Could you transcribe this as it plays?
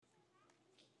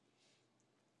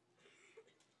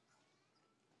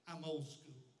I'm old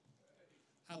school.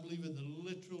 I believe in the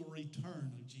literal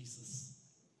return of Jesus.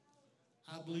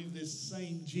 I believe this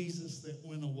same Jesus that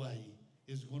went away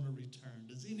is going to return.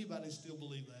 Does anybody still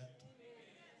believe that?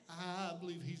 I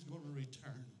believe he's going to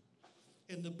return.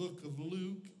 In the book of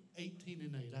Luke 18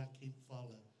 and 8, I can't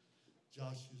follow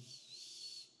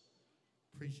Josh's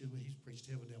preaching. He's preached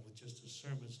evidently just a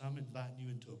sermon, so I'm inviting you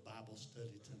into a Bible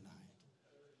study tonight.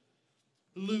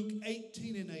 Luke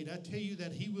 18 and 8, I tell you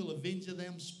that he will avenge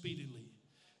them speedily.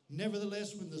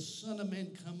 Nevertheless, when the Son of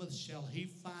Man cometh, shall he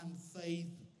find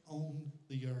faith on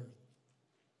the earth?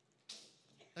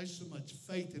 There's so much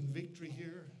faith and victory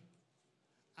here.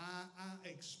 I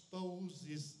expose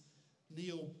this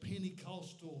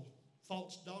neo-Pentecostal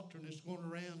false doctrine that's going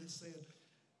around that said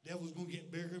the devil's going to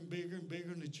get bigger and bigger and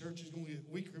bigger, and the church is going to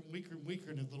get weaker and weaker and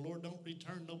weaker, and if the Lord don't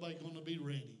return, nobody's going to be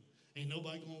ready. Ain't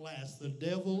nobody going to last. The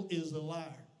devil is a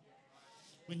liar.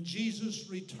 When Jesus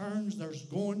returns, there's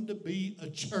going to be a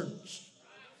church.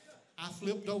 I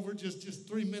flipped over just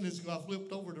 3 minutes ago. I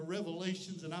flipped over to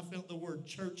Revelations, and I felt the word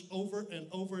church over and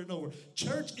over and over.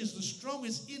 Church is the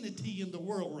strongest entity in the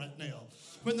world right now.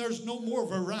 When there's no more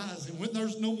Verizon, when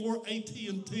there's no more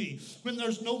AT&T, when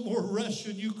there's no more Russia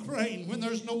and Ukraine, when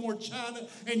there's no more China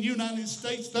and United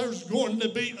States, there's going to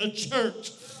be a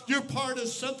church. You're part of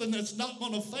something that's not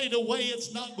going to fade away.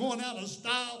 It's not going out of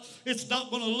style. It's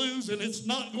not going to lose, and it's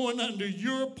not going under.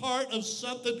 You're part of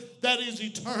something that is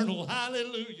eternal.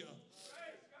 Hallelujah.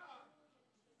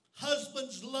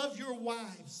 Husbands, love your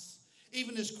wives,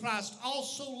 even as Christ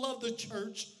also loved the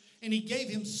church, and he gave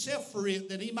himself for it,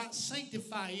 that he might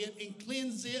sanctify it and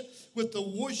cleanse it with the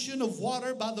washing of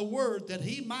water by the word, that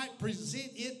he might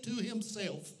present it to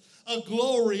himself, a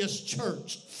glorious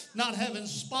church, not having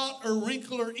spot or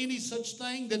wrinkle or any such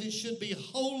thing, that it should be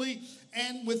holy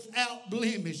and without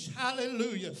blemish.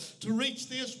 Hallelujah. To reach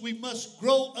this, we must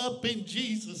grow up in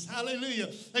Jesus. Hallelujah.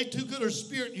 They too good a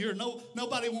spirit here.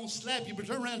 Nobody won't slap you, but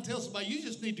turn around and tell somebody, you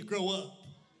just need to grow up.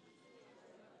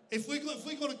 If we're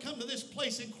going to come to this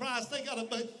place in Christ, they got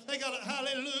to,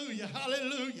 hallelujah,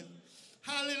 hallelujah.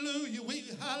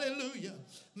 Hallelujah. Hallelujah.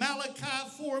 Malachi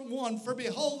 4:1. For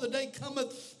behold, the day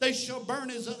cometh, they shall burn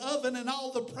as an oven, and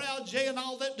all the proud, yea, and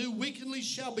all that do wickedly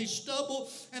shall be stubble.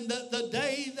 And the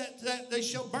day that they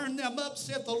shall burn them up,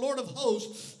 saith the Lord of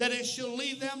hosts, that it shall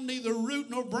leave them neither root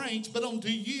nor branch. But unto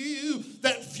you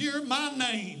that fear my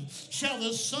name shall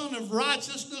the Son of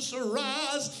Righteousness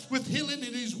arise with healing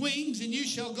in his wings, and you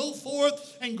shall go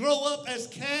forth and grow up as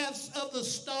calves of the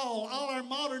stall. All our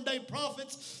modern day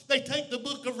prophets, they take the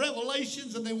book of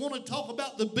Revelations and they want to talk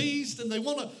about the beast, and they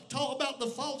want to talk about the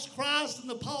false Christ and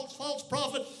the false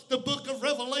prophet. The book of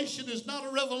Revelation is not a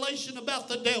revelation about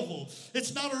the devil.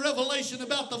 It's not a revelation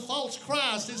about the false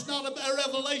Christ. It's not a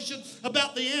revelation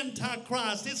about the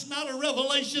Antichrist. It's not a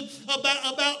revelation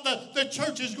about the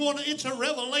church is going to. It's a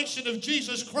revelation of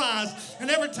Jesus Christ. And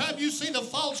every time you see the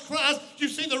false Christ, you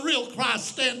see the real Christ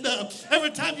stand up.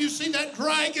 Every time you see that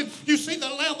dragon, you see the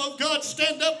Lamb of God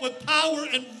stand up with power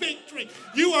and victory.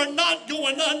 You are not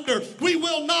going under. We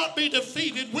will not be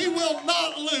defeated. We will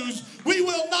not lose. We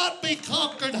will not be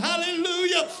conquered.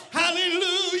 Hallelujah.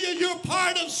 Hallelujah. You're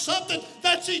part of something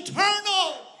that's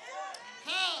eternal.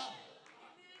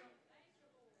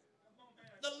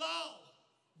 The law.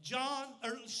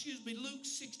 Luke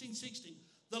 16:16.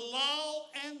 The law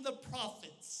and the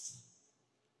prophets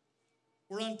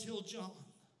were until John.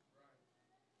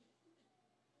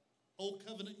 Old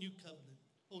covenant, new covenant.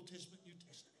 Old Testament, New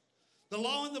Testament. The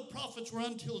law and the prophets were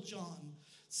until John.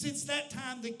 Since that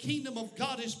time, the kingdom of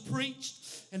God is preached,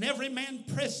 and every man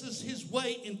presses his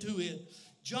way into it.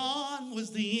 John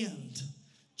was the end.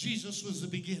 Jesus was the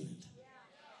beginning.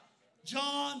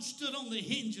 John stood on the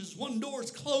hinges. One door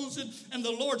is closing, and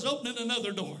the Lord's opening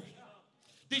another door.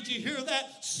 Did you hear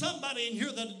that? Somebody in here,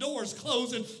 the door is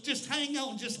closing. Just hang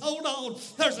on. Just hold on.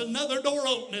 There's another door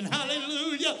opening.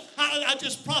 Hallelujah. I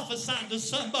just prophesied to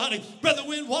somebody. Brother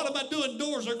Wynn, what am I doing?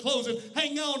 Doors are closing.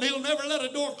 Hang on. He'll never let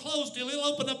a door close till he'll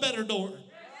open a better door.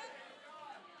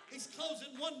 He's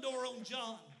closing one door on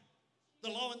John. The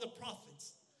law and the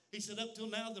prophets. He said, up till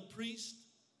now, the priests,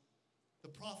 the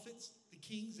prophets, the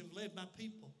kings have led my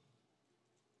people.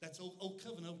 That's old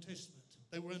covenant, Old Testament.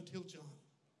 They were until John.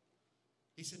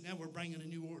 He said, now we're bringing a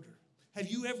new order. Have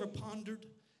you ever pondered?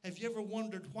 Have you ever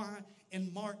wondered why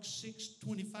in Mark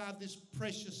 6:25, this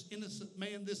precious, innocent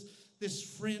man,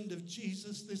 this friend of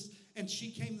Jesus, and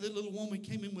the little woman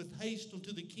came in with haste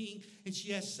unto the king, and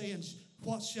she asked, saying,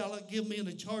 what shall I give me in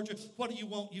a charger? What do you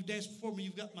want? You've danced before me.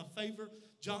 You've got my favor.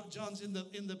 John's in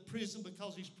the prison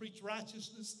because he's preached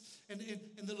righteousness. And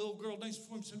the little girl danced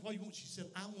before him and said, what do you want? She said,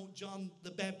 I want John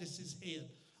the Baptist's head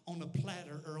on a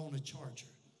platter or on a charger.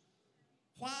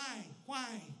 Why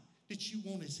did she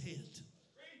want his head?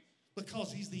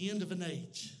 Because he's the end of an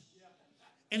age.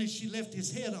 And if she left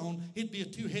his head on, it'd be a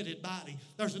two-headed body.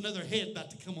 There's another head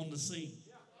about to come on the scene.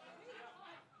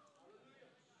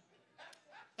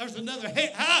 There's another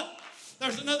head.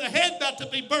 There's another head about to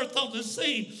be birthed on the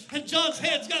scene. And John's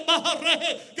head's got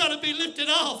to be lifted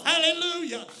off.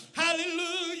 Hallelujah.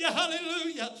 Hallelujah.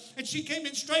 Hallelujah. And she came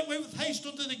in straightway with haste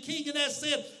unto the king and asked,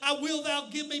 said, I will thou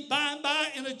give me by and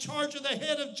by in a charge of the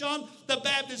head of John the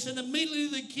Baptist. And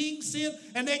immediately the king sent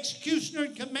an executioner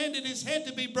and commanded his head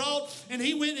to be brought. And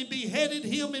he went and beheaded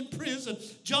him in prison.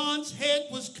 John's head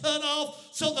was cut off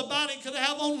so the body could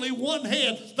have only one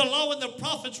head. The law and the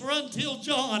prophets were until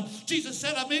John. Jesus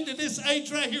said, I'm into this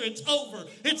age right here. It's over.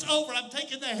 It's over. I'm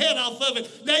taking the head off of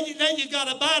it. Now you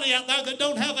got a body out there that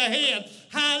don't have a head.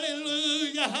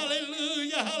 Hallelujah,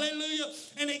 hallelujah, hallelujah.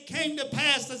 And it came to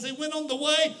pass as he went on the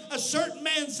way, a certain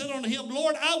man said unto him,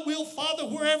 Lord, I will, Father,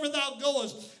 wherever thou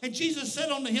goest. And Jesus said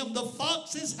unto him, the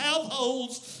foxes have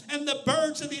holes, and the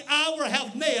birds of the hour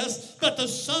have nests, but the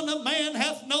Son of Man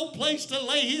hath no place to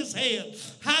lay his head.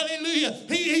 Hallelujah.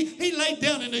 He laid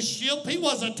down in a ship. He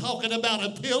wasn't talking about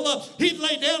a pillow. He'd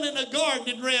lay down in a garden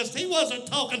and rest. He wasn't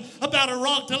talking about a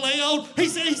rock to lay on. He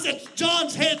said,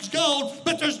 John's head's gone,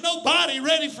 but there's no body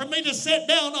ready for me to sit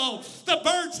down on. The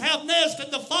birds have nests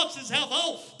and the foxes have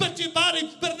holes, but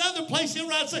another place he'll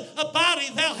write, say, a body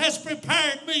thou hast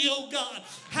prepared me, O God.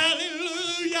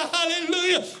 Hallelujah,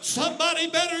 hallelujah. Somebody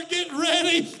better get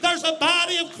ready. There's a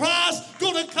body of Christ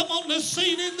going to come on the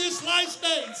scene in this last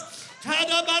days.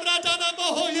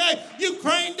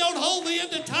 Ukraine don't hold the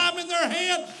end of time in their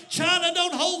hand. China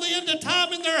don't hold the end of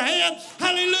time in their hand.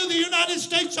 Hallelujah. The United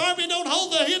States Army don't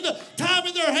hold the end of time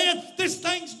in their hand. This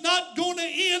thing's not going to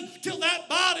end till that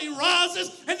body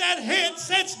rises and that head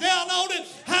sets down on it.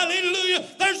 Hallelujah.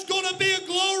 There's going to be a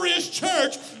glorious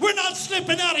church. We're not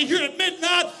slipping out of here at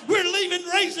midnight. We're leaving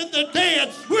raising the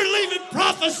dead. We're leaving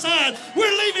prophesying.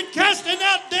 We're leaving casting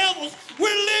out devils. We're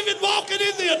leaving walking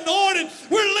in the anointing.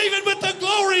 We're leaving with the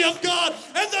glory of God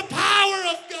and the power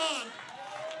of God.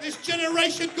 This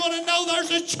generation going to know there's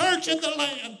a church in the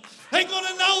land. They're going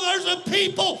to know there's a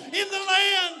people in the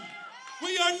land.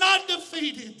 We are not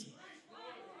defeated.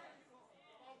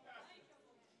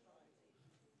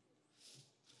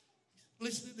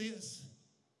 Listen to this.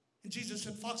 And Jesus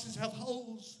said, foxes have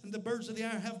holes and the birds of the air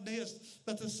have nests,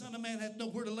 but the Son of Man hath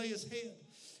nowhere to lay his head.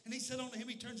 And he said unto him,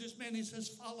 he turns to this man and he says,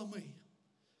 follow me.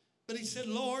 But he said,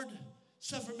 Lord,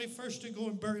 suffer me first to go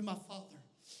and bury my father.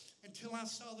 Until I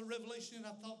saw the revelation and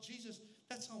I thought, Jesus,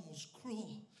 that's almost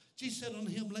cruel. Jesus said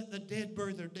unto him, let the dead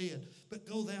bury their dead, but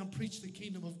go thou and preach the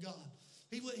kingdom of God.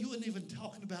 He wasn't even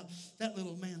talking about that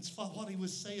little man's father. What he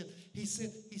was saying, he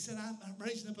said, I'm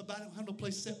raising up a body. I don't have no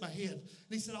place to set my head.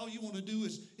 And he said, all you want to do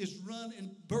is run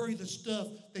and bury the stuff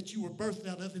that you were birthed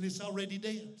out of, and it's already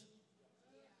dead.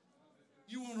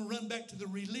 You want to run back to the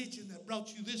religion that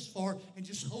brought you this far and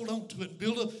just hold on to it and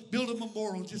build a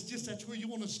memorial. Just that's where you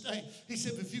want to stay. He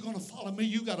said, if you're going to follow me,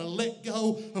 you got to let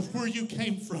go of where you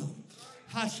came from.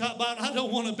 I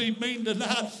don't want to be mean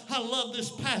tonight. I love this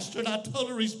pastor and I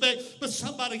totally respect, but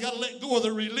somebody got to let go of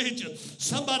the religion.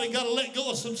 Somebody got to let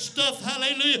go of some stuff.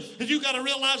 Hallelujah. And you got to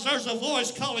realize there's a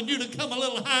voice calling you to come a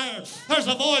little higher. There's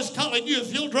a voice calling you.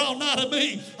 If you'll draw nigh to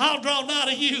me, I'll draw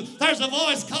nigh to you. There's a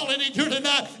voice calling in here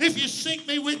tonight. If you seek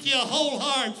me with your whole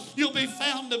heart, you'll be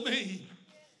found to me.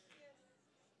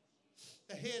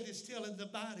 The head is telling the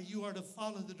body you are to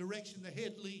follow the direction the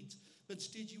head leads, but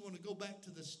instead you want to go back to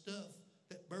the stuff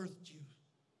that birthed you.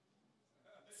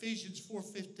 Ephesians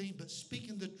 4:15, but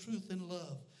speaking the truth in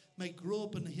love may grow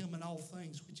up into him in all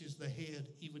things, which is the head,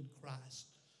 even Christ.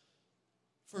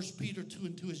 1 Peter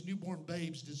 2:2, as newborn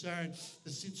babes desiring the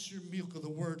sincere milk of the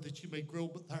word that you may grow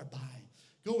thereby.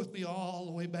 Go with me all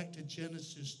the way back to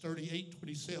Genesis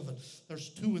 38:27. There's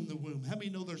two in the womb. How many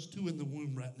know there's two in the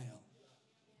womb right now?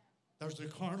 There's the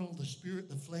carnal, the spirit,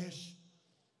 the flesh,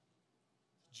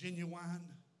 genuine.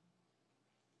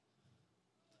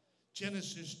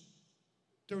 Genesis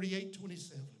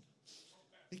 38:27.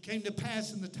 It came to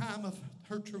pass in the time of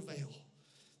her travail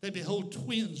that behold,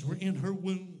 twins were in her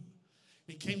womb.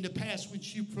 It came to pass when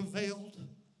she travailed,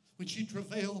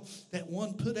 that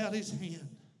one put out his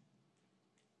hand.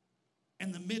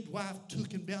 And the midwife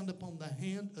took and bound upon the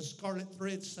hand a scarlet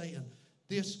thread, saying,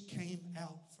 this came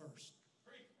out first.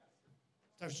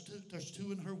 There's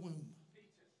two in her womb.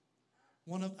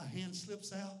 One of a hand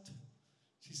slips out.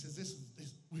 She says,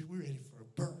 we're ready for a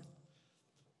birth.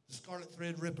 The scarlet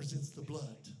thread represents the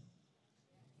blood,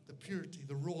 the purity,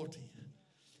 the royalty.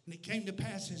 And it came to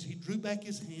pass as he drew back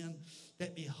his hand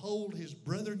that behold, his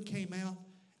brethren came out,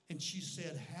 and she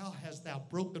said, how hast thou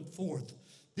broken forth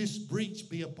This breach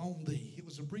be upon thee. It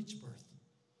was a breech birth.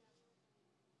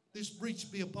 This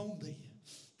breach be upon thee.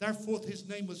 Therefore his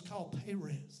name was called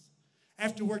Perez.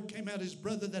 Afterward came out his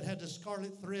brother that had a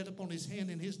scarlet thread upon his hand,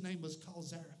 and his name was called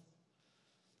Zara.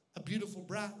 A beautiful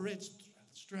bright red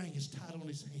string is tied on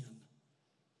his hand.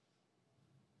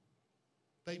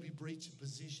 Baby breech in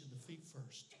position, the feet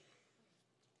first.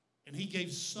 And he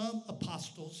gave some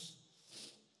apostles,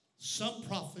 some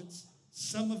prophets,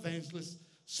 some evangelists,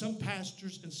 some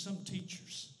pastors, and some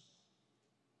teachers.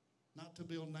 Not to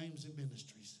build names and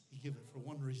ministries. He gave it for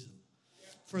one reason.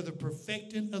 For the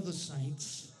perfecting of the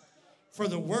saints, for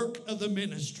the work of the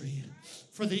ministry,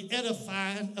 for the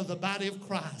edifying of the body of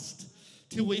Christ,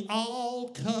 till we all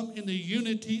come in the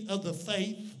unity of the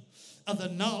faith, of the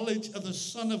knowledge of the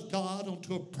Son of God,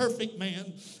 unto a perfect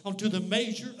man, unto the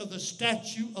measure of the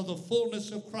stature of the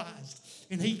fullness of Christ.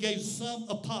 And he gave some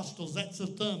apostles, that's the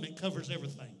thumb, it covers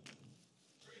everything.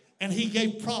 And he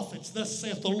gave prophets, thus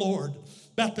saith the Lord.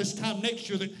 About this time next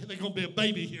year, there's going to be a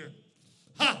baby here.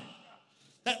 Ha!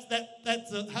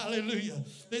 That's a hallelujah.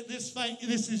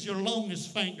 This is your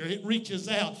longest finger. It reaches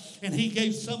out. And he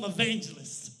gave some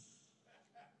evangelists.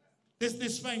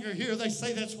 This finger here, they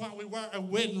say that's why we wear a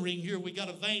wedding ring here. We got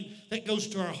a vein that goes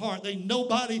to our heart.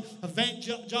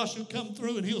 Joshua come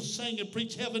through and he'll sing and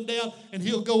preach heaven down, and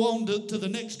he'll go on to the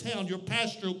next town. Your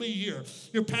pastor will be here.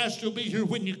 Your pastor will be here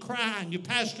when you're crying. Your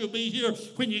pastor will be here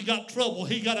when you got trouble.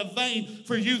 He got a vein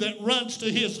for you that runs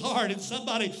to his heart, and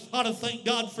somebody ought to thank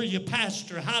God for your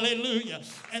pastor. Hallelujah.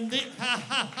 And then,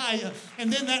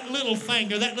 and then that little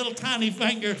finger, that little tiny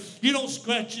finger, you don't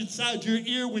scratch inside your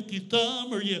ear with your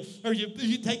thumb or you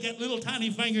take that little tiny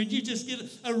finger and you just get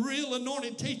a real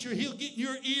anointed teacher. He'll get in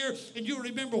your ear and you'll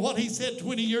remember what he said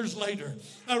 20 years later.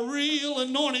 A real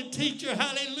anointed teacher,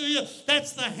 hallelujah.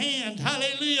 That's the hand,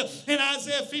 hallelujah. In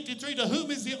Isaiah 53, to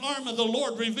whom is the arm of the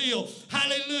Lord revealed?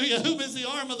 Hallelujah. Whom is the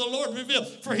arm of the Lord revealed?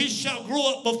 For he shall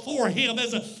grow up before him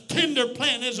as a tender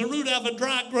plant, as a root out of a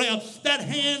dry ground. That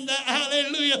hand,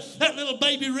 hallelujah, that little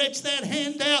baby reached that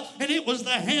hand out, and it was the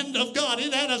hand of God.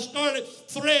 It had a scarlet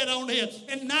thread on it.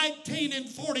 In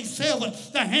 1947,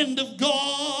 the hand of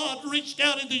God reached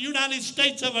out in the United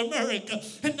States of America.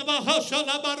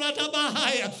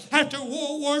 After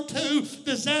World War II,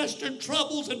 disaster and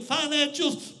troubles and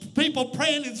financials, people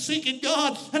praying and seeking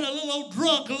God, and a little old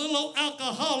drunk, a little old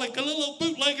alcoholic, a little old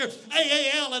bootlegger,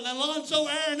 A.A. Allen, Alonzo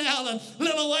Aaron Allen,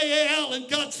 little A.A. Allen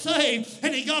got saved,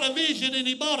 and he got a vision, and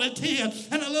he bought a tent,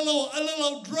 and a little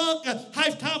old drunk, a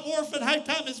half-time orphan,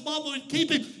 half-time his mama would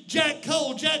keep him, Jack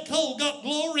Cole got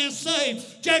glorious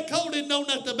saved. Jack Cole didn't know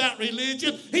nothing about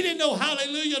religion. He didn't know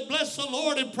hallelujah, bless the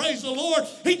Lord and praise the Lord.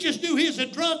 He just knew he was a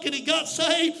drunk and he got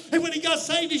saved. And when he got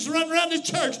saved, he's running around the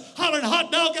church hollering,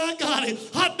 hot dog, I got it.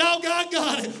 Hot dog, I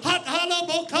got it.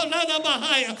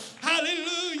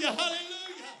 Hallelujah,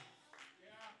 hallelujah.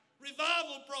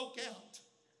 Revival broke out.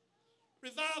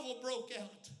 Revival broke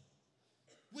out.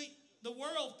 The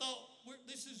world thought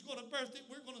this is going to birth it.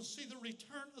 We're going to see the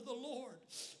return of the Lord.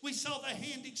 We saw the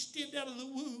hand extend out of the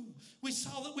womb. We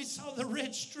saw the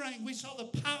red string. We saw the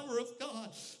power of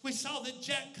God. We saw the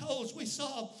Jack Coles. We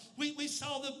saw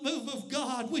the move of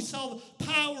God. We saw the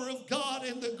power of God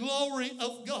and the glory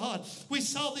of God. We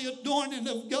saw the anointing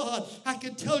of God. I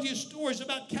could tell you stories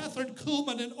about Catherine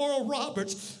Kuhlman and Oral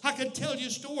Roberts. I could tell you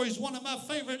stories. One of my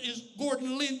favorite is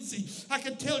Gordon Lindsay. I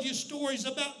could tell you stories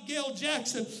about Gail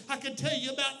Jackson. I could tell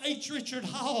you about H. Richard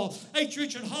Hall. H.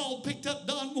 Richard Hall picked up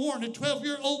Don Moore, a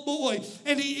 12-year-old boy,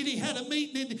 and he had a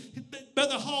meeting in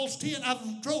Brother Hall's tent. I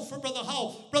drove for Brother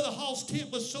Hall. Brother Hall's tent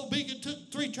was so big it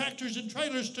took 3 tractors and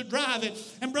trailers to drive it.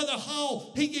 And Brother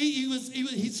Hall,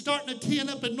 he's starting a tent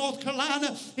up in North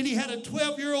Carolina, and he had a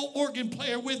 12-year-old organ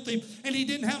player with him, and he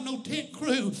didn't have no tent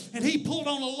crew. And he pulled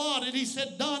on a lot, and he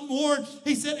said, Don Moore,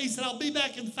 he said, I'll be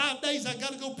back in 5 days. I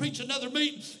got to go preach another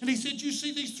meeting. And he said, you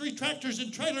see these 3 tractors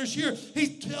and trailers here?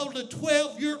 He told a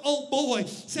 12-year-old boy,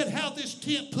 said, how this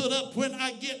tent put up when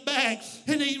I get back.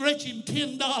 And he reached him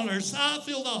 $10. I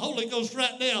feel the Holy Ghost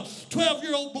right now.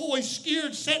 12-year-old boy,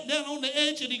 scared, sat down on the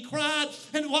edge, and he cried.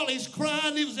 And while he's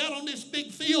crying, he was out on this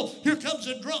big field. Here comes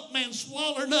a drunk man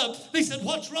swallowing up. He said,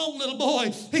 what's wrong, little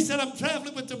boy? He said, I'm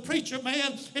traveling with the preacher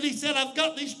man. And he said, I've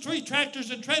got these 3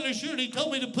 tractors and trailers here. And he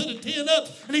told me to put a tent up.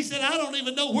 And he said, I don't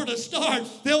even know where to start.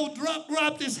 The old drunk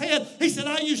dropped his head. He said,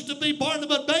 I used to be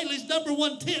Barnabas Bailey's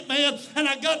 #1 tent man, and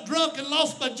I got drunk and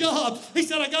lost my job. He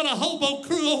said, I got a hobo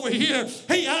crew over here.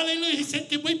 Hey, hallelujah. He said,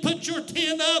 can we put your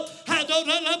tent up?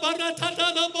 Hallelujah.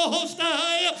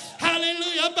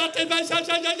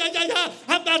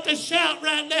 I'm about to shout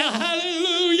right now.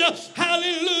 Hallelujah.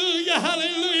 Hallelujah.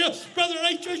 Hallelujah. Hallelujah. Brother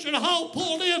H. Richard Hall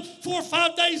pulled in 4 or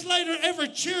 5 days later. Every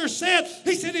cheer said,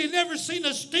 he said he'd never seen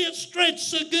a stent stretch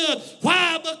so good.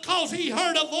 Why? Because he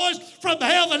heard a voice from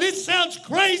heaven. It sounds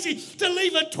crazy to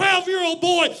leave a 12-year-old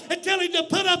boy and tell him to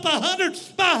put up 100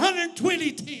 by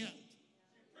 120 tent.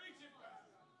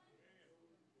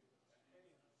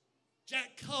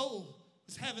 Jack Cole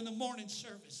was having the morning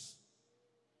service.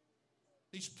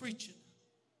 He's preaching.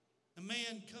 A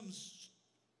man comes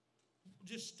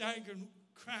just staggering,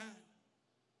 crying,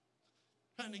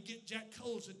 trying to get Jack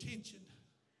Cole's attention.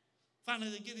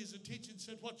 Finally, they get his attention,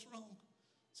 said, what's wrong?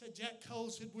 Said, Jack Cole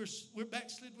said, we're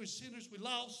backslid, we're sinners, we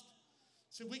lost.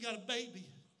 Said, we got a baby.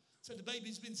 Said, the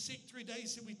baby's been sick 3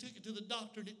 days. Said, we took it to the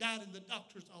doctor and it died in the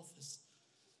doctor's office.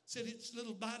 Said, its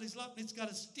little body's locked and it's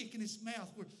got a stick in its mouth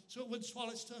so it wouldn't swallow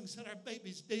its tongue. Said, our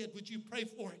baby's dead. Would you pray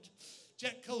for it?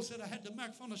 Jack Cole said, I had the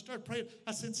microphone. I started praying.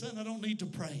 I said, son, I don't need to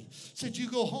pray. Said, you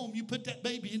go home. You put that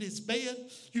baby in its bed.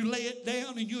 You lay it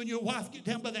down, and you and your wife get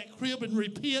down by that crib and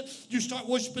repent. You start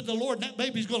worshiping the Lord, and that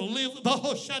baby's going to live.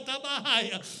 Oh,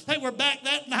 shatabahaya. They were back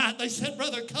that night. They said,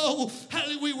 Brother Cole,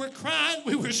 we were crying.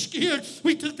 We were scared.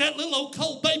 We took that little old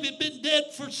Cole baby, had been dead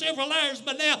for several hours,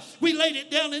 but now we laid it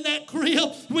down in that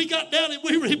crib. We got down and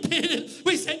we repented.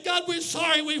 We said, God, we're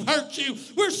sorry we've hurt you.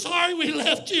 We're sorry we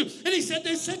left you. And he said,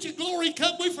 there's such a glory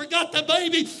come, we forgot the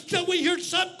baby till we heard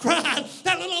some crying.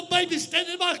 That little baby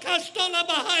standing by Castola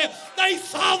Bahia. They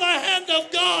saw the hand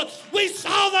of God. We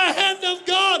saw the hand of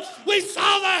God. We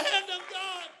saw the hand of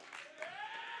God.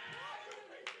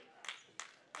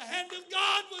 The hand of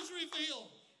God was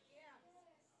revealed.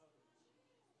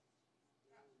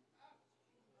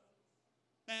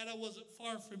 Man, I wasn't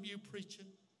far from you preaching.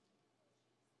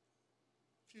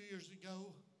 A few years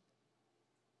ago,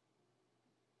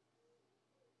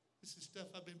 this is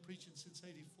stuff I've been preaching since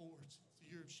 84. It's the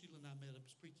year Sheila and I met. I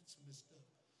was preaching some of this stuff.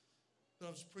 But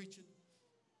I was preaching,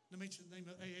 and I mentioned the name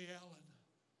of A.A. Allen.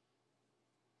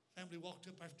 Family walked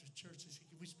up after church. They said,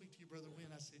 can we speak to you, Brother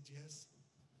Wynn? I said, yes.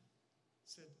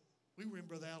 Said, we were in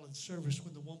Brother Allen's service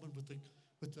when the woman with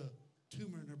the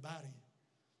tumor in her body,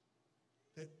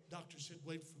 that doctor said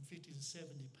weighed from 50 to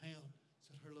 70 pounds,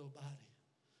 said her little body.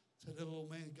 Said that little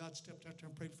man, God stepped out there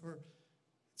and prayed for her.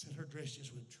 Said her dress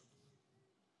just went true.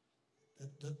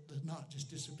 The knot just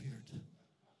disappeared.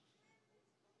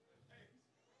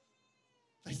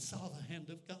 They saw the hand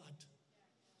of God.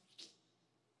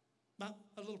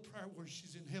 A little prayer where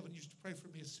she's in heaven used to pray for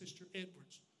me is Sister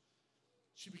Edwards.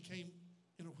 She became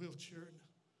in a wheelchair and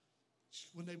she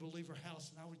wasn't able to leave her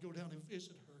house, and I would go down and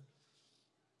visit her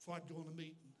before I'd go on a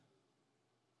meeting.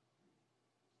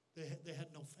 They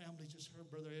had no family, just her and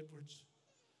Brother Edwards.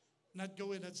 And I'd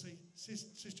go in, I'd say,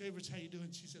 Sister Edwards, how you doing?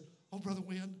 She said, oh, Brother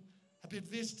Wynn, I've been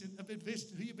visiting.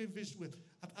 Who you been visiting with?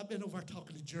 I've been over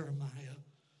talking to Jeremiah.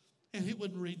 And he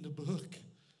wasn't reading the book.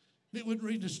 He wasn't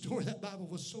reading the story. That Bible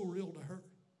was so real to her.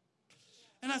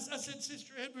 And I said,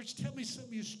 Sister Edwards, tell me some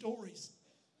of your stories.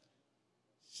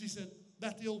 She said,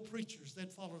 about the old preachers.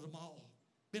 They'd followed them all.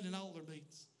 Been in all their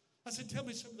meetings. I said, tell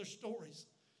me some of their stories.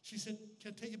 She said,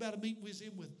 can I tell you about a meeting we was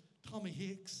in with Tommy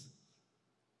Hicks?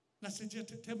 And I said, yeah,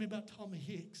 tell me about Tommy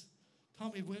Hicks.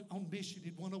 Tommy went on mission.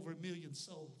 He'd won over 1 million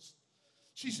souls.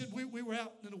 She said, we were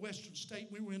out in a western state.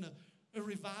 We were in a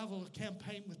revival, a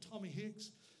campaign with Tommy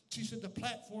Hicks. She said the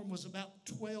platform was about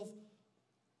 12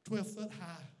 foot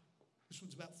high. This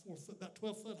one's about 4 foot, about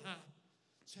 12 foot high.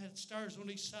 So it had stairs on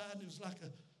each side, and it was like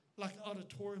an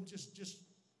auditorium, just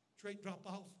straight drop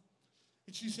off.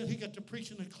 And she said he got to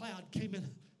preach, and a cloud came in.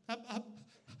 I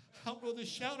don't know, the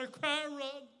shout or cry or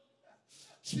run.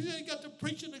 She said he got to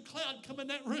preach, and a cloud come in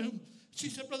that room. She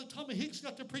said, Brother Tommy Hicks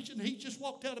got to preaching, and he just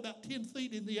walked out about 10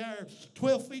 feet in the air,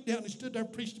 12 feet down. He stood there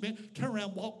and preached a minute, turned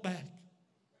around, walked back.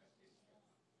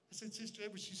 I said, Sister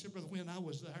Edwards, she said, Brother Wynn, I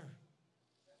was there.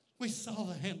 We saw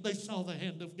the hand. They saw the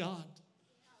hand of God.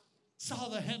 Saw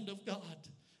the hand of God.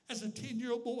 As a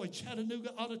 10-year-old boy,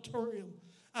 Chattanooga Auditorium,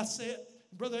 I said,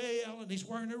 Brother A. Allen, he's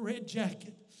wearing a red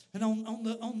jacket. And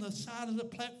on the side of the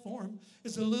platform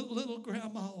is a little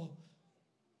grandma.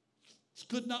 She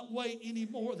could not weigh any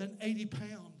more than 80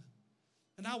 pounds.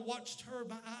 And I watched her,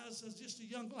 my eyes as just a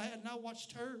young lad, and I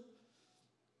watched her.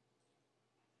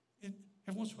 And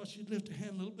every once in a while she'd lift her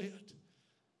hand a little bit.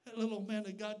 That little old man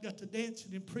of God got to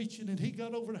dancing and preaching, and he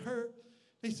got over to her.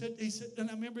 He said, and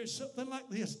I remember it's something like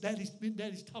this.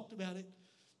 Daddy's talked about it.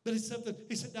 But it's something,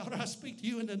 he said, daughter, I speak to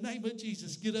you in the name of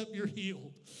Jesus. Get up, you're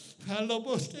healed. That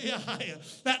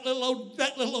little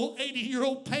old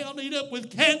 80-year-old pounded up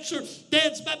with cancer,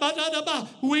 danced.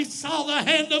 We saw the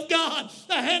hand of God.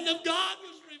 The hand of God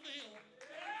was revealed.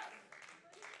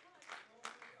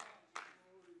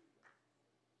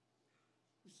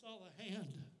 We saw the hand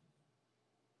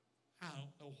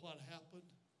know what happened.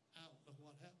 I don't know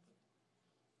what happened.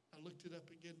 I looked it up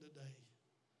again today.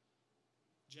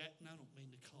 Jack, and I don't mean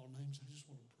to call names, I just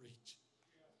want to preach.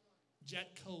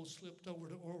 Jack Cole slipped over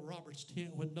to Oral Roberts'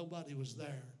 tent when nobody was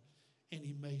there, and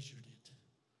he measured it.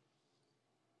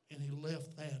 And he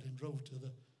left that and drove to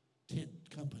the tent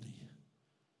company.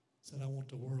 Said, I want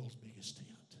the world's biggest tent.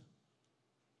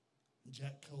 And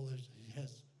Jack Cole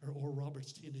Oral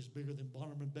Roberts' tent is bigger than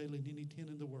Bonham and Bailey and any tent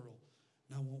in the world.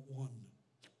 And I want one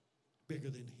bigger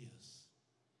than his.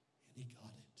 And he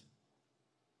got it.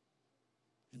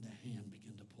 And the hand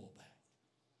began to pull back.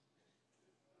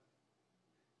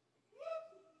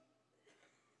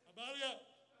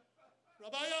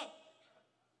 Rabbiah.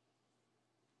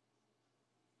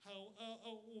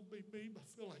 I won't be me, but I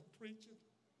feel like preaching.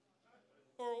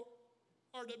 Or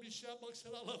R.W. Shambuck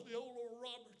said, I love the old Oral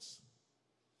Roberts.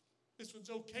 This one's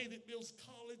okay that builds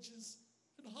colleges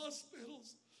and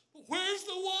hospitals. But where's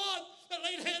the one that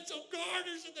laid hands on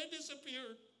gardeners and they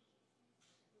disappeared?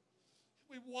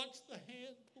 We watched the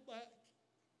hand pull back.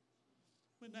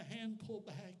 When the hand pulled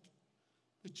back,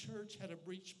 the church had a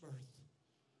breech birth.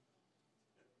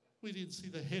 We didn't see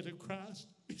the head of Christ.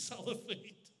 We saw the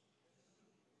feet.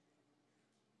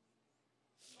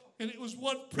 And it was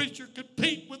one preacher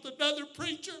compete with another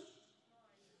preacher.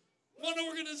 One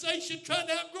organization trying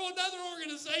to outgrow another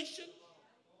organization.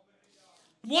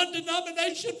 One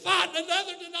denomination fighting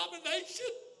another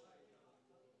denomination.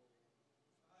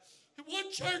 And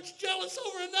one church jealous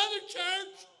over another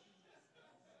church.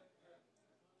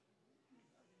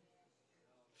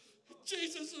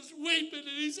 Jesus was weeping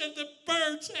and he said, the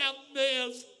birds have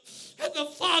nests and the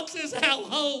foxes have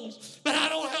holes, but I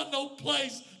don't have no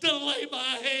place to lay my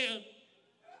head.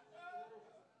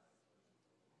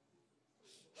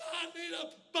 I need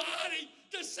a body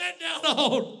to sit down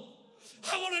on.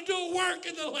 I want to do a work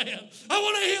in the land. I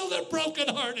want to heal the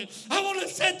brokenhearted. I want to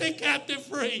set the captive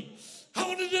free. I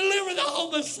want to deliver the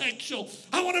homosexual.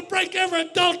 I want to break every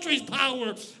adultery's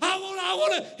power. I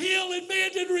want to heal and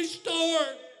mend and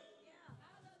restore.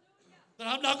 But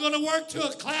I'm not going to work to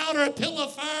a cloud or a pillar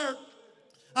of fire.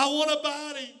 I want a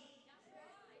body.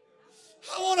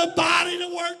 I want a body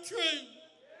to work through.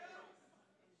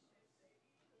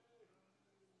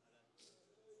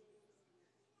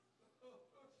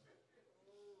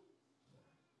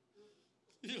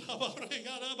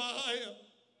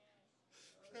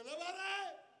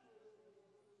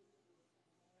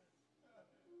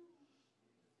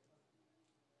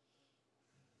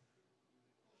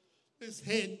 This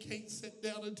head can't sit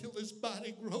down until this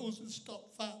body grows and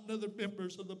stop fighting other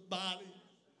members of the body.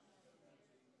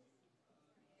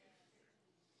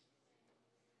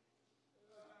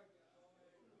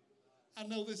 I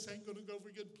know this ain't going to go over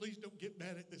good. Please don't get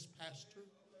mad at this pastor.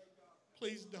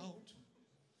 Please don't.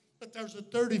 But there's a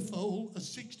 30-fold, a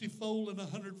 60-fold, and a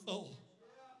 100-fold.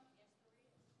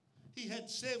 He had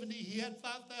 70, he had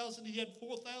 5,000, he had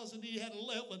 4,000, he had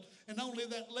 11. And only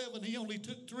that 11, he only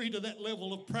took 3 to that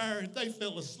level of prayer and they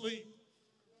fell asleep.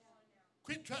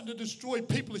 Quit trying to destroy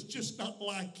people that's just not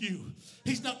like you.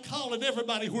 He's not calling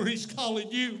everybody where he's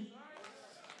calling you.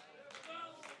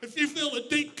 If you feel a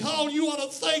deep call, you ought to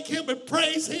thank him and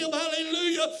praise him.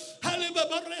 Hallelujah. Hallelujah.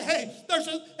 Hey,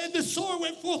 and the sower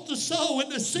went forth to sow,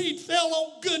 and the seed fell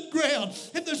on good ground.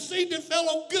 And the seed that fell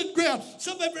on good ground,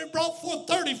 some of them brought forth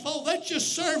 30-fold. That's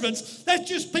just servants. That's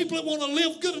just people that want to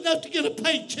live good enough to get a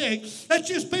paycheck. That's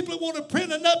just people that want to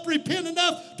repent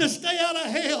enough to stay out of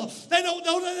hell. They don't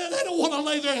want to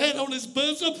lay their head on his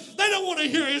bosom. They don't want to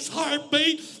hear his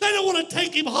heartbeat. They don't want to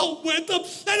take him home with them.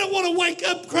 They don't want to wake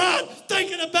up crying,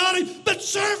 thinking about him. But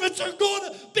servants are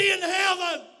going to be in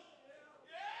heaven.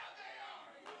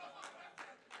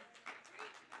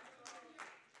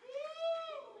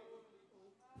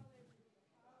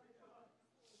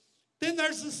 Then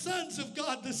there's the sons of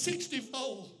God, the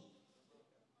 60-fold.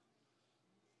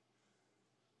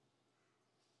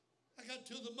 I got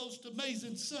 2 of the most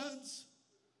amazing sons.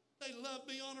 They love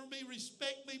me, honor me,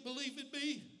 respect me, believe in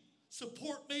me,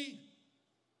 support me.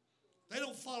 They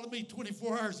don't follow me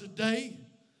 24 hours a day.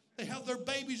 They have their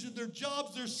babies and their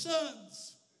jobs, their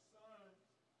sons.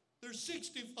 They're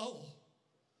 60-fold.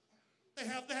 They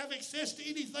have access to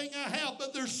anything I have,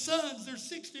 but their sons, they're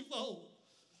 60-fold.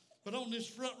 But on this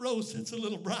front row sits a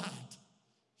little bride.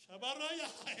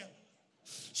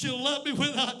 She'll love me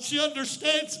when she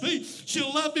understands me.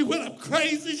 She'll love me when I'm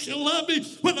crazy. She'll love me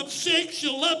when I'm sick.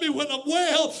 She'll love me when I'm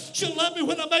well. She'll love me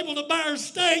when I'm able to buy her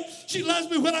steak. She loves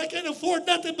me when I can't afford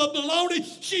nothing but bologna.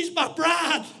 She's my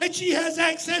bride, and she has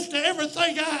access to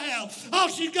everything I have. All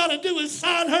she's got to do is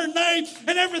sign her name,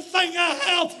 and everything I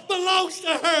have belongs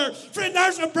to her. Friend,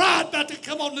 there's a bride about to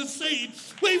come on the scene.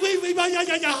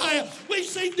 We've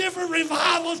seen different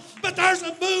revivals, but there's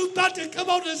a move about to come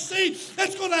on the scene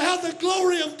that's going to have the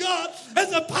glory of God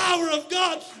and the power of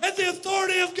God and the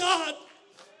authority of God.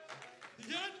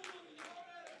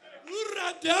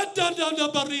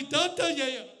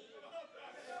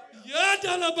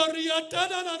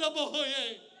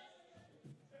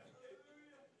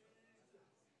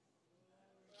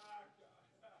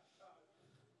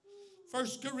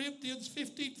 First Corinthians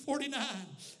 15:49.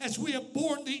 As we have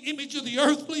borne the image of the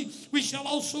earthly, we shall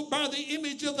also bear the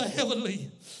image of the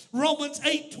heavenly. Romans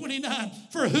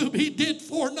 8:29. For whom he did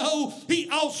foreknow, he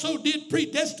also did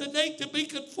predestinate to be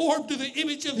conformed to the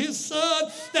image of his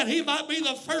Son, that he might be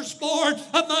the firstborn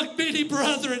among many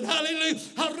brethren. Hallelujah.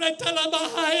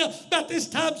 About this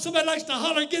time, somebody likes to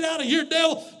holler, get out of here,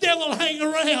 devil. Devil, hang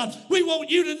around. We want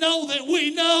you to know that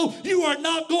we know you are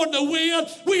not going to win.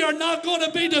 We are not going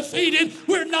to be defeated.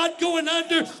 We're not going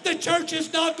under. The church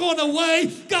is not going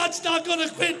away. God's not going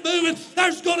to quit moving.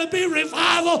 There's going to be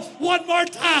revival one more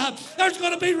time. There's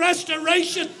going to be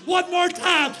restoration one more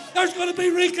time. There's going to be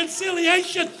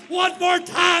reconciliation one more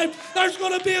time. There's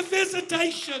going to be a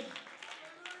visitation.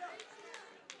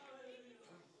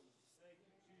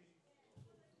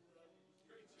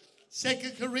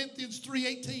 Second Corinthians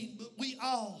 3:18. But we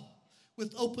all,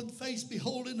 with open face,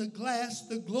 beholding a glass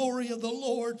the glory of the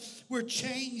Lord, we're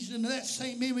changed into that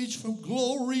same image from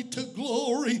glory to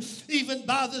glory, even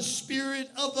by the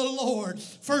Spirit of the Lord.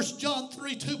 1 John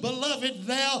 3:2. Beloved,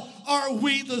 now are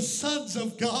we the sons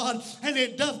of God, and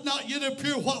it doth not yet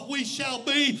appear what we shall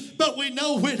be, but we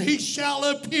know when he shall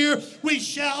appear, we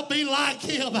shall be like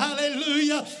him.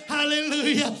 Hallelujah.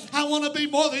 Hallelujah. I want to be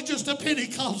more than just a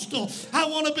Pentecostal. I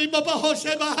want to be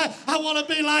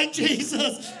like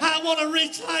Jesus. I want to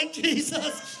reach like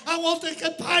Jesus. I want the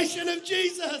compassion of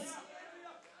Jesus.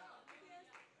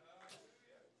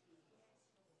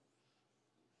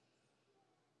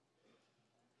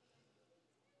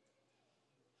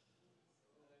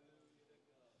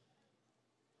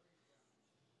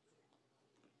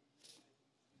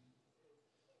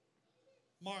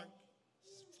 Mark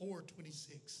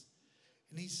 4:26.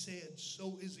 And he said,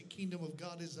 so is the kingdom of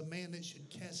God as a man that should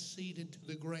cast seed into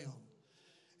the ground,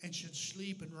 and should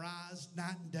sleep and rise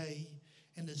night and day,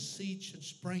 and the seed should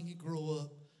spring and grow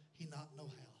up, he not know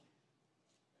how.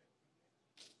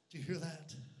 Do you hear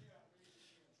that?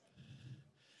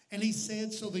 And he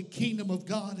said, so the kingdom of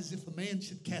God is if a man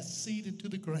should cast seed into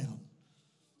the ground,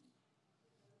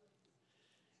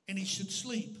 and he should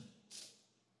sleep.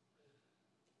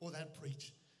 Boy, that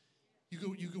preach. You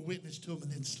go witness to him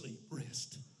and then sleep,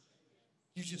 rest.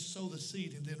 You just sow the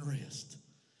seed and then rest.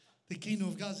 The kingdom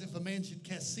of God is if a man should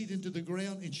cast seed into the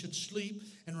ground and should sleep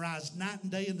and rise night and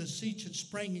day, and the seed should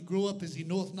spring and grow up as he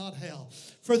knoweth not how.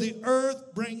 For the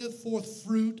earth bringeth forth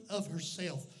fruit of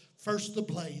herself. First the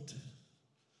blade.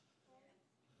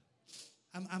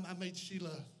 I made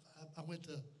Sheila, I went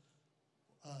to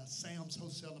Sam's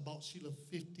Wholesale and I bought Sheila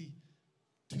 50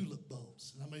 tulip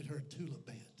bulbs. And I made her a tulip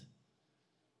bed.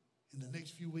 In the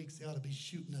next few weeks, they ought to be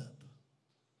shooting up.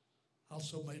 I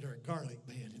also made her a garlic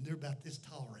bed, and they're about this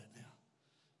tall right now.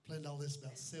 Planned all this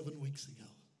about 7 weeks ago.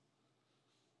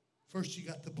 First, you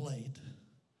got the blade.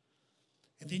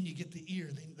 And then you get the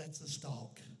ear. Then that's the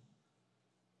stalk.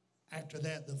 After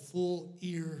that, the full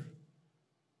ear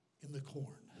in the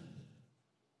corn.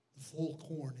 The full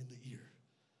corn in the ear.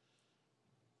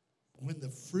 When the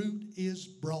fruit is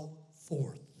brought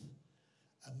forth,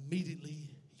 immediately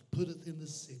he putteth in the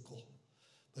sickle,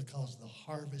 because the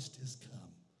harvest is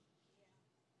come.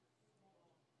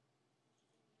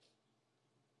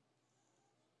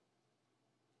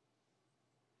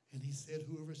 And he said,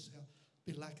 whoever shall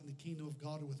be like in the kingdom of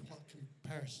God, or with what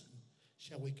comparison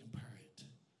shall we compare it?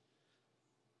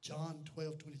 John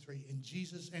 12:23. And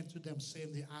Jesus answered them,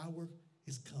 saying, the hour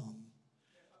is come,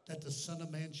 that the Son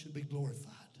of Man should be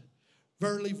glorified.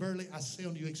 Verily, verily, I say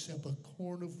unto you, except a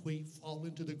corn of wheat fall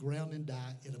into the ground and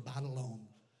die, it abide alone.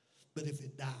 But if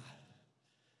it die,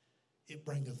 it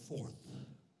bringeth forth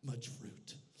much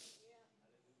fruit.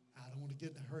 I don't want to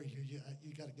get in a hurry here.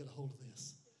 You got to get a hold of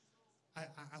this. I'm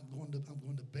going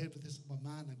to bed with this in my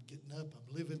mind. I'm getting up.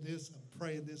 I'm living this. I'm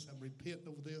praying this. I'm repenting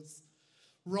over this.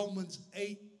 Romans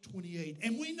 8:28.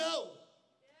 And we know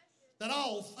that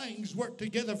all things work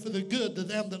together for the good to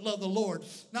them that love the Lord.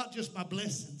 Not just my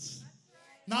blessings.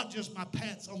 Not just my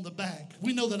pats on the back.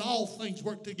 We know that all things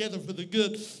work together for the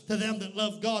good to them that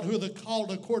love God, who are the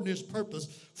called according to his purpose.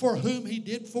 For whom he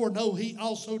did foreknow, he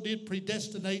also did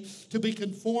predestinate to be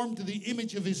conformed to the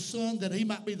image of his Son, that he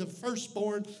might be the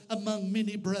firstborn among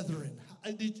many brethren.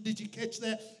 Did you catch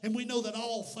that? And we know that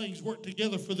all things work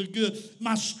together for the good.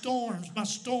 My storms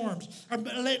are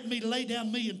letting me lay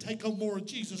down me and take on more of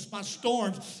Jesus. My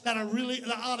storms that I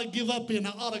ought to give up in,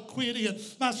 I ought to quit in.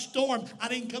 My storm, I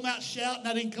didn't come out shouting.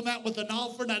 I didn't come out with an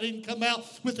offering. I didn't come out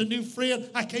with a new friend.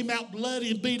 I came out bloody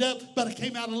and beat up, but I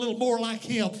came out a little more like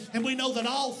him. And we know that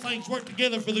all things work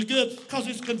together for the good because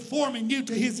it's conforming you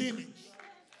to his image.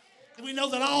 We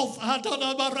know that all things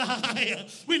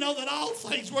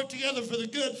work together for the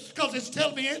good because it's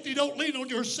telling me, Anthony, don't lean on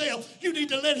yourself. You need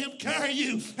to let him carry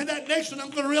you. And that next one, I'm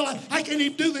going to realize I can't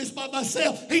even do this by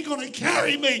myself. He's going to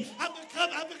carry me. I'm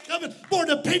becoming more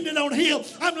dependent on him.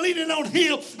 I'm leaning on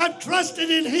him. I'm trusting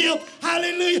in him.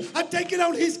 Hallelujah. I'm taking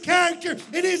on his character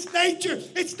and his nature.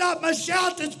 It's not my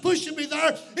shout that's pushing me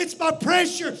there. It's my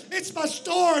pressure. It's my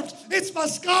storms. It's my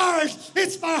scars.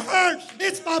 It's my hurt.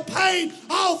 It's my pain.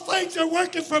 All things are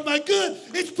working for my good.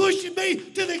 It's pushing me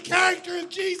to the character of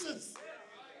Jesus.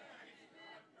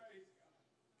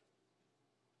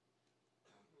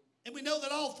 And we know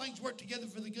that all things work together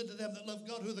for the good to them that love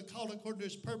God, who are the called according to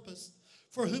his purpose.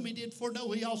 For whom he did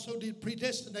foreknow, he also did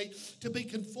predestinate to be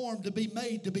conformed, to be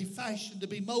made, to be fashioned, to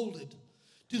be molded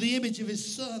to the image of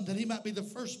his Son, that he might be the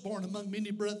firstborn among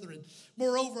many brethren.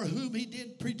 Moreover, whom he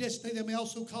did predestinate, them he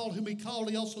also called. Whom he called,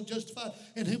 he also justified.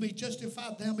 And whom he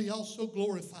justified, them he also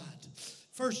glorified.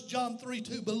 1 John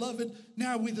 3:2, beloved,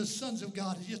 now are we the sons of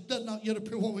God. It just does not yet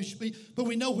appear what we should be. But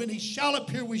we know when he shall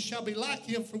appear, we shall be like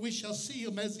him, for we shall see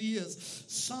him as he is.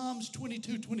 Psalms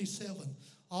 22:27.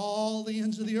 All the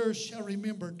ends of the earth shall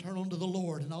remember and turn unto the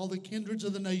Lord, and all the kindreds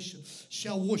of the nation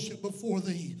shall worship before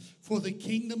thee. For the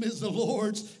kingdom is the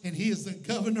Lord's, and he is the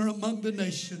governor among the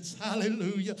nations.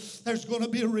 Hallelujah. There's going to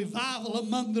be a revival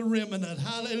among the remnant.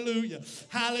 Hallelujah.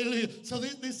 Hallelujah. So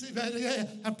this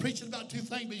I'm preaching about two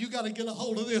things, but you got to get a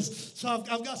hold of this. So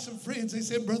I've got some friends. They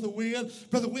said, Brother Wynn,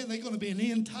 they're going to be an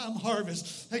end time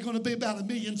harvest. They're going to be about 1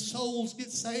 million souls get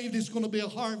saved. It's going to be a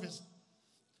harvest.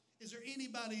 Is there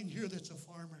anybody in here that's a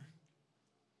farmer?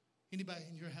 Anybody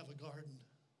in here have a garden?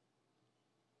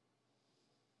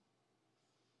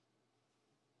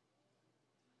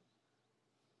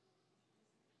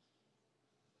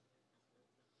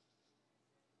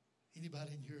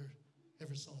 Anybody in here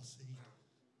ever saw a seed?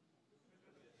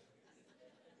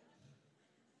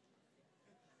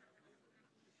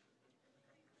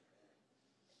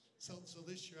 So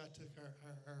this year I took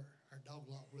our dog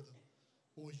lot where the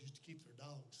boys used to keep their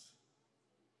dogs.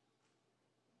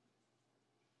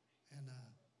 And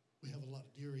we have a lot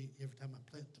of deer eat. Every time I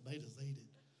plant tomatoes, they eat it.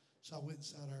 So I went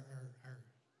inside our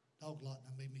dog lot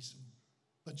and I made me some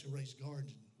bunch of raised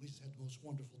gardens. And we just had the most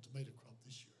wonderful tomato crop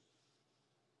this year.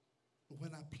 But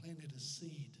when I planted a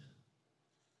seed,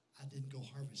 I didn't go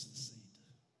harvest the seed.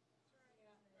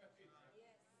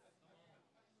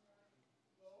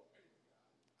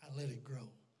 I let it grow.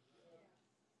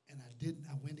 And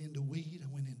I went into weed,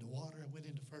 I went into water, I went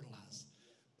into fertilizer.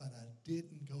 But I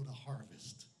didn't go to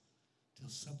harvest till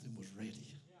something was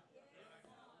ready.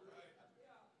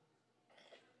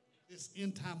 This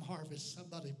end time harvest,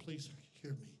 somebody please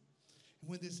hear me. And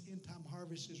when this end time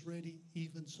harvest is ready,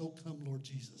 even so come, Lord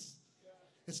Jesus.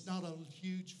 It's not a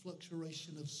huge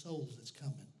fluctuation of souls that's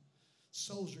coming.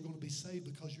 Souls are going to be saved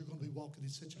because you're going to be walking in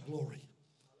such a glory.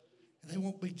 And they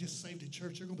won't be just saved at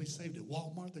church. They're going to be saved at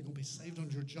Walmart. They're going to be saved on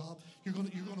your job. You're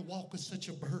going to walk with such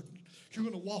a burden. You're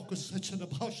going to walk with such an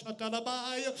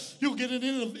you'll get in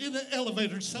an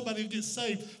elevator and somebody will get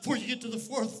saved before you get to the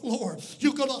 4th floor.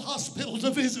 You'll go to a hospital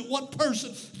to visit one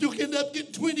person. You'll end up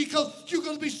getting 20 because you're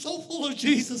going to be so full of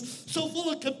Jesus, so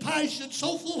full of compassion,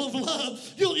 so full of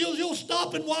love. You'll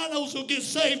stop and winos will get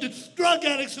saved and drug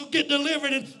addicts will get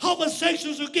delivered and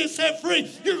homosexuals will get set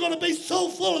free. You're going to be so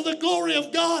full of the glory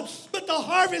of God. But the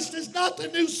harvest is not the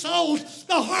new souls.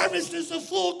 The harvest is the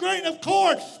full grain of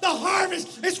corn. The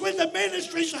harvest is when the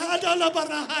ministries.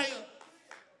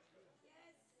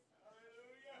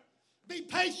 Be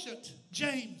patient,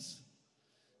 James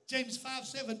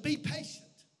 5:7. Be patient,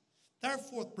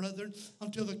 therefore, brethren,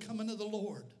 until the coming of the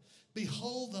Lord.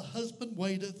 Behold, the husband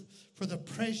waiteth for the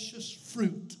precious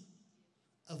fruit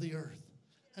of the earth.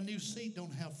 A new seed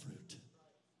don't have fruit.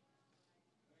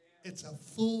 It's a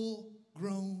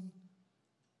full-grown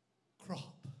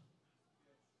crop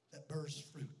that bears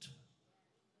fruit.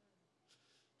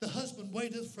 The husband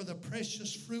waiteth for the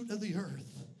precious fruit of the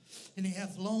earth, and he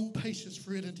hath long patience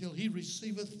for it until he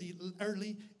receiveth the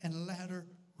early and latter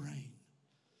rain.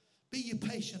 Be ye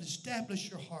patient, establish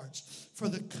your hearts, for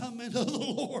the coming of the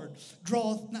Lord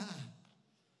draweth nigh.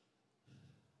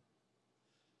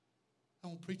 I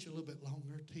want to preach a little bit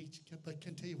longer, teach, but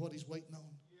can tell you what he's waiting on.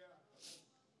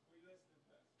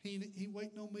 He ain't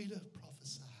waiting on me to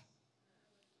prophesy.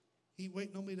 He ain't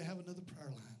waiting on me to have another prayer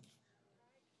line.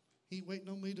 He ain't waiting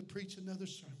on me to preach another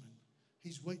sermon.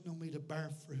 He's waiting on me to bear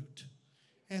fruit.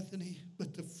 Anthony,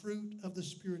 but the fruit of the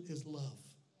Spirit is love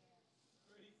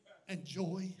and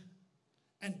joy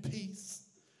and peace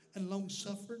and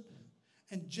long-suffering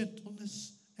and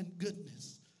gentleness and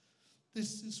goodness.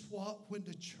 This is what, when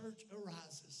the church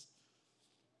arises,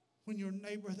 when your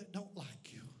neighbor that don't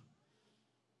like you,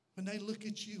 when they look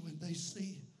at you and they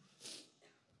see,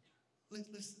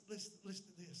 listen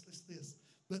to this.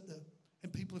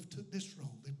 And people have took this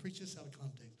wrong. They preach this out of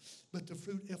context. But the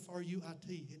fruit,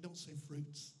 F-R-U-I-T, it don't say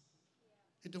fruits.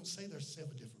 It don't say there's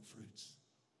 7 different fruits.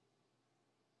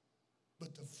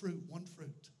 But the fruit, one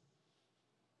fruit.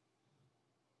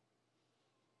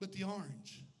 But the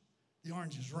orange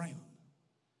is round.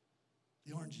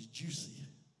 The orange is juicy.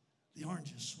 The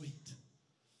orange is sweet.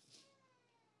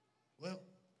 Well,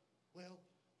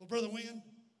 Brother Wynn,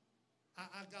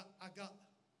 I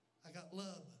got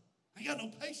love. I got no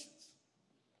patience.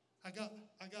 I got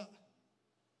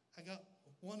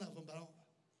one of them, but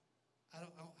I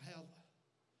don't have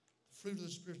the fruit of the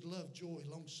Spirit: love, joy,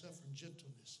 long suffering,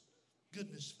 gentleness,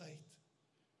 goodness, faith.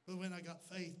 But when I got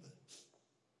faith, but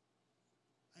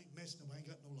I ain't messing them. I ain't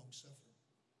got no long suffering.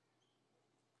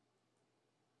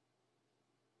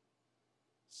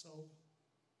 So,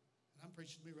 and I'm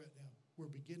preaching to me right now, we're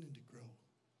beginning to grow.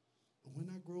 But when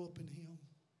I grow up in Him,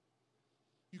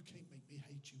 you can't make me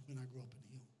hate you when I grow up in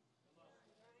Him.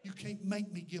 You can't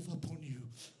make me give up on you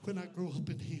when I grow up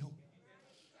in Him.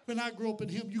 When I grow up in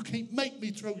Him, you can't make me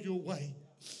throw you away.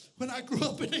 When I grow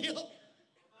up in Him.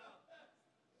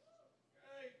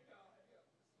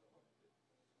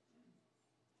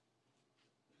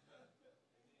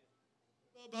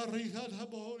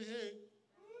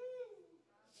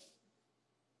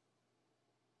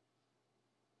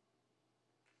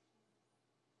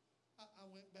 I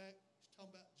went back,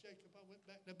 talking about Jacob, I went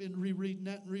back and I've been rereading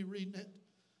that.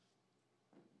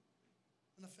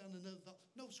 And I found another thought.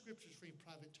 No scriptures for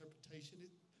private interpretation.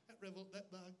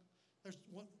 There's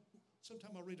one.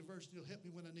 Sometimes I'll read a verse and it'll help me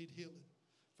when I need healing.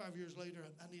 5 years later,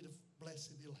 I need a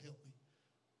blessing. It'll help me.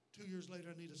 2 years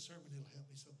later, I need a sermon. It'll help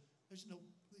me. So there's no,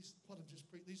 what I'm just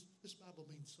preaching. This Bible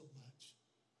means so much.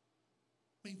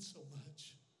 Means so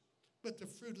much. But the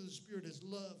fruit of the Spirit is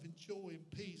love and joy and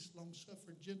peace,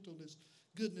 long-suffering, gentleness,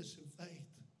 goodness, and faith.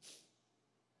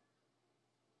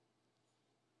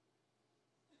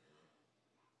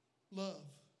 Love.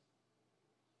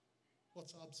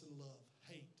 What's opposite of love?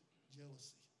 Hate,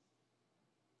 jealousy.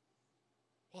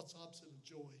 What's opposite of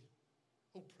joy?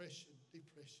 Oppression,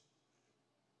 depression.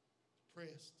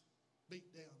 Depressed,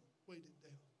 beat down, weighted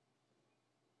down.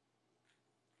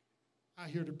 I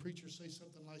heard a preacher say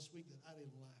something last week that I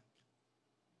didn't like.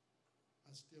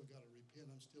 I still got to repent.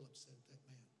 I'm still upset at that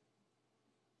man.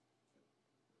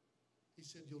 He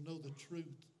said, you'll know the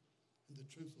truth, and the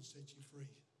truth will set you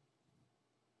free.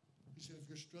 He said, if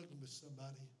you're struggling with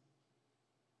somebody,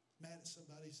 mad at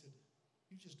somebody, he said,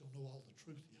 you just don't know all the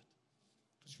truth yet.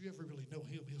 Because if you ever really know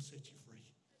Him, He'll set you free.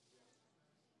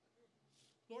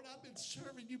 Lord, I've been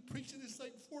serving you, preaching this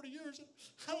thing 40 years, and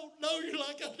I don't know you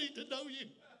like I need to know you.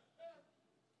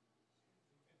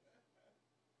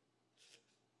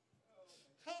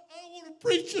 I don't want to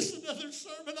preach just another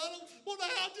sermon. I don't want to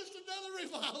have just another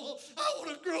revival. I want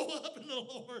to grow up in the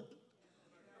Lord.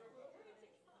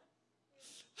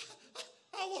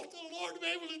 I want the Lord to be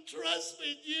able to trust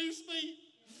me and use me.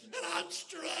 And I'm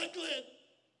struggling.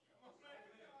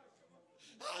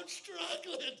 I'm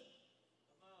struggling.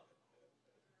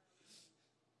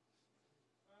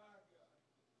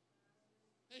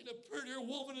 Ain't a prettier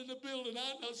woman in the building.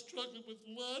 I'm not struggling with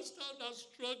lust. I'm not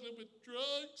struggling with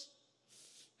drugs.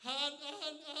 I'm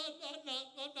not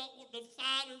wanting to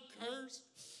fight or curse.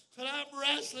 But I'm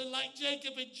wrestling like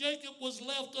Jacob, and Jacob was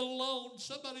left alone.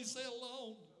 Somebody say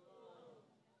alone.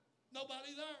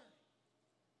 Nobody there.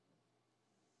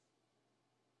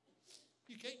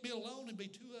 You can't be alone and be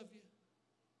two of you.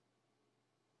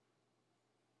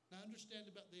 Now, I understand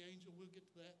about the angel. We'll get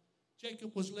to that.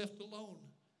 Jacob was left alone,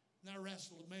 and I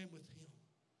wrestled a man with him.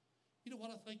 You know what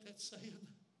I think that's saying?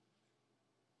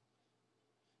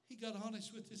 He got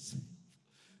honest with himself.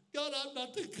 God, I'm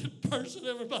not the good person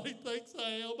everybody thinks I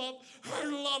am. I've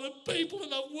hurt a lot of people,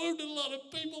 and I've wounded a lot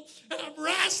of people, and I'm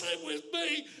wrestling with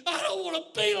me. I don't want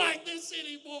to be like this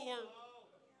anymore.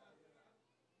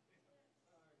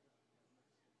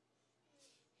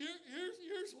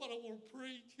 Here's what what I want to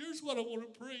preach. Here's what I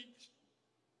want to preach.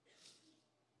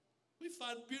 We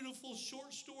find beautiful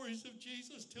short stories of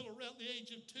Jesus till around the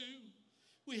age of 2.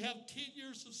 We have 10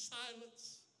 years of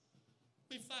silence.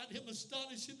 We find him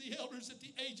astonishing the elders at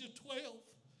the age of 12.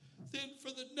 Then for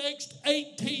the next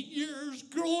 18 years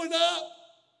growing up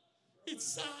in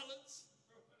silence.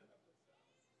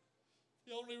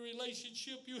 The only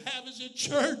relationship you have is in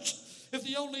church. If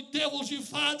the only devils you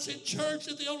find's in church,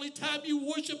 and the only time you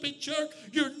worship in church,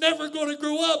 you're never going to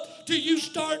grow up till you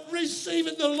start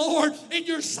receiving the Lord in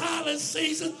your silent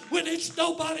season when it's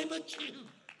nobody but you.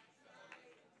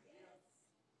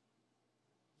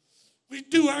 We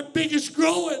do our biggest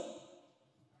growing.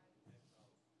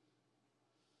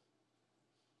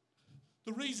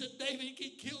 The reason David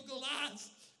can kill Goliath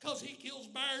because he kills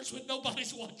bears when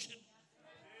nobody's watching.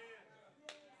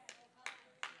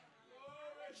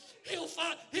 He'll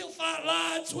fight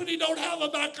lions when he don't have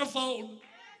a microphone.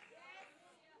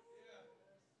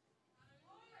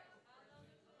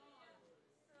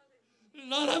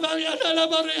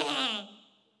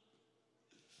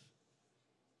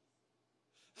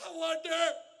 I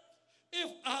wonder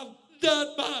if I've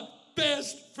done my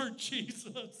best for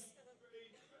Jesus.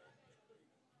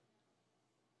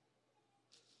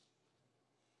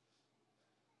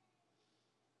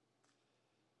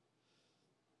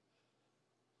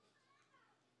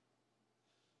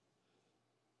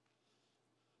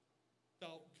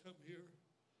 Y'all come here.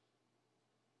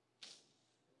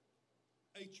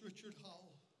 H. Richard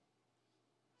Hall.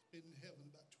 Been in heaven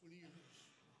about 20 years.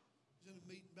 He was in a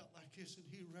meeting about like this, and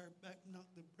he reared back and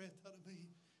knocked the breath out of me.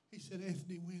 He said,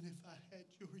 Anthony Wynn, if I had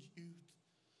your youth, he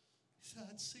said,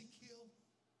 I'd seek him.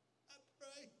 I'd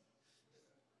pray.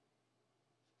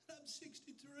 And I'm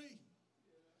 63.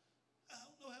 I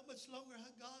don't know how much longer I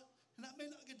got, and I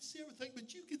may not get to see everything, but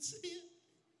you can see it.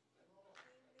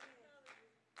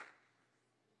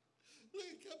 Look,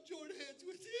 come join hands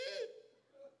with you.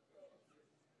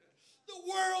 The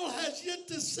world has yet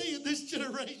to see in this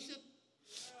generation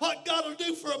what God will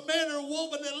do for a man or a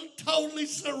woman that'll totally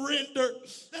surrender.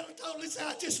 That'll totally say,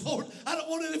 I don't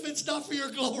want it if it's not for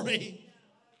your glory.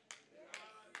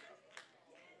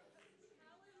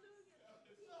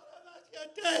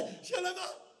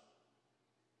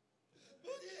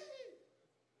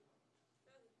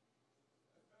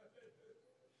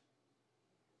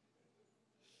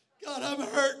 God, I'm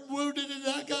hurt and wounded and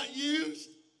I got used.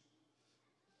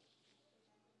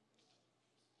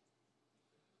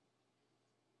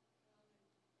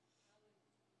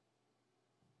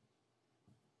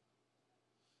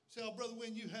 Say, oh, Brother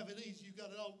Wynn, you have it easy. You got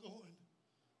it all going.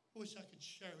 I wish I could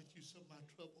share with you some of my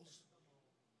troubles.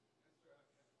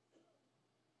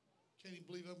 Can't even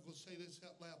believe I'm going to say this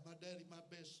out loud. My daddy, my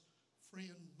best friend,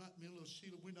 me and little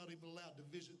Sheila, we're not even allowed to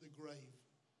visit the grave.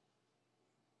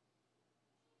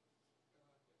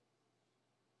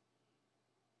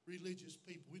 Religious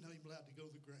people, we're not even allowed to go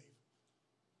to the grave.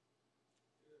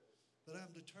 But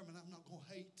I'm determined I'm not going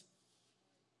to hate.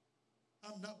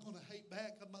 I'm not going to hate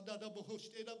back. I'm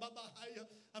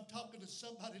talking to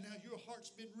somebody now. Your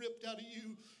heart's been ripped out of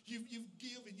you. You've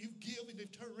given,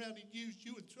 they've turned around and used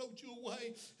you and thrown you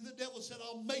away. And the devil said,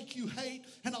 I'll make you hate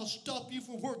and I'll stop you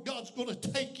from where God's going to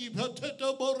take you.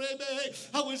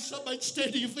 I wish somebody'd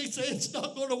stand to your feet and say, it's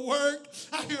not going to work.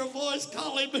 I hear a voice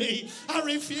calling me. I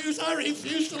refuse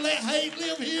to let hate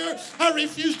live here. I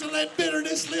refuse to let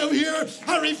bitterness live here.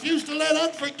 I refuse to let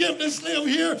unforgiveness live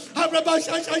here.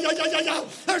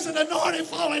 There's an anointing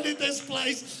falling in this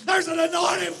place. There's an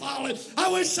anointing falling. I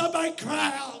wish somebody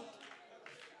cry out.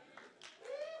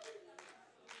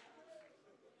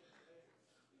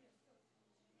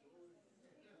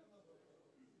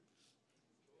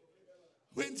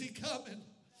 When's he coming?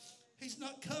 He's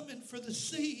not coming for the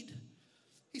seed.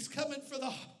 He's coming for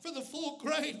the full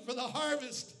grain, for the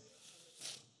harvest.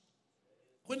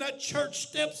 When that church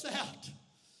steps out,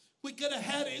 we could have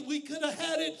had it. We could have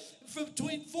had it from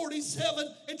between 47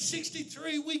 and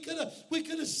 63. We could have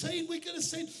seen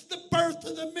the birth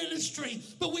of the ministry,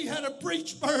 but we had a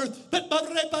breech birth.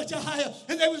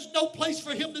 And there was no place for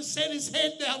him to set his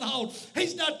head down on.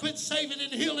 He's not quit saving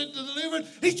and healing and delivering.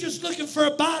 He's just looking for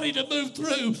a body to move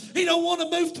through. He don't want to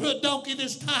move through a donkey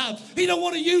this time. He don't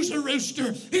want to use a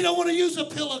rooster. He don't want to use a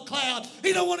pillar of cloud.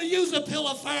 He don't want to use a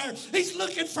pillar of fire. He's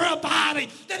looking for a body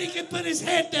that he can put his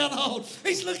head down on.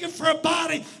 He's looking for a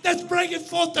body that's bringing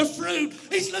forth the fruit.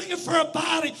 He's looking for a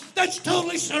body that's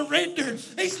totally surrendered.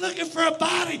 He's looking for a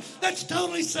body that's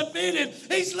totally submitted.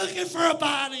 He's looking for a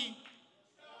body.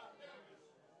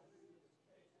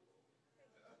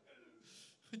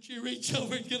 Would you reach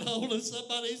over and get hold of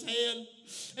somebody's hand?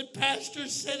 And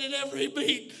pastors said at every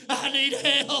meeting, I need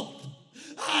help.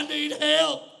 I need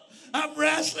help. I'm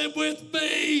wrestling with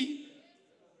me.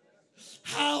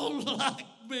 How like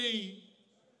me?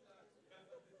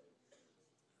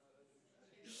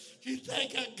 You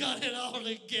think I got it all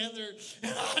together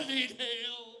and I need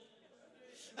help.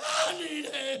 I need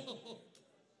help.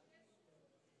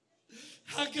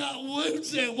 I got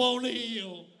wounds that won't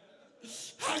heal.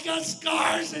 I got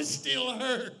scars that still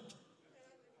hurt.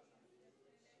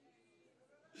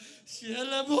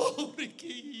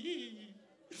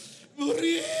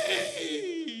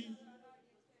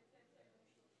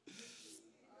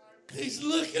 He's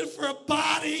looking for a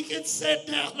body he can sit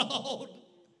down on.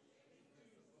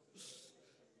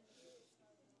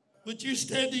 Would you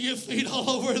stand to your feet all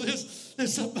over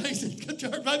this amazing church?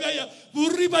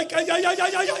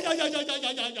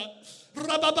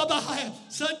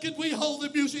 Son, could we hold the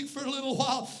music for a little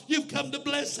while? You've come to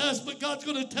bless us, but God's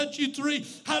going to touch you three.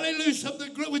 Hallelujah.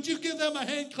 Would you give them a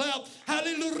hand clap?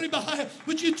 Hallelujah.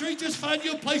 Would you three just find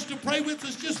you a place to pray with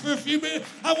us just for a few minutes?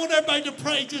 I want everybody to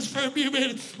pray just for a few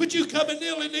minutes. Would you come and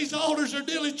kneel in these altars or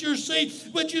kneel at your seat?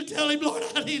 Would you tell him, Lord,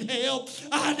 I need help.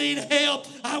 I need help.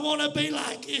 I want to be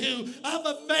like you. I'm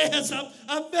a mess.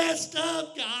 I'm messed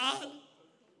up, God.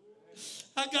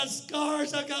 I got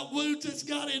scars. I got wounds. It's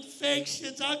got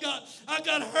infections. I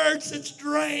got hurts. It's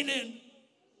draining.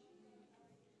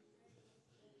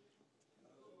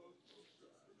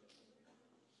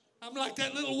 I'm like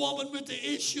that little woman with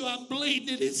the issue. I'm bleeding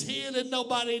in his head and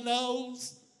nobody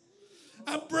knows.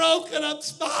 I'm broken. I'm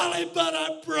smiling, but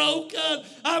I'm broken.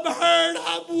 I'm hurt.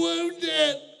 I'm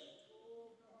wounded.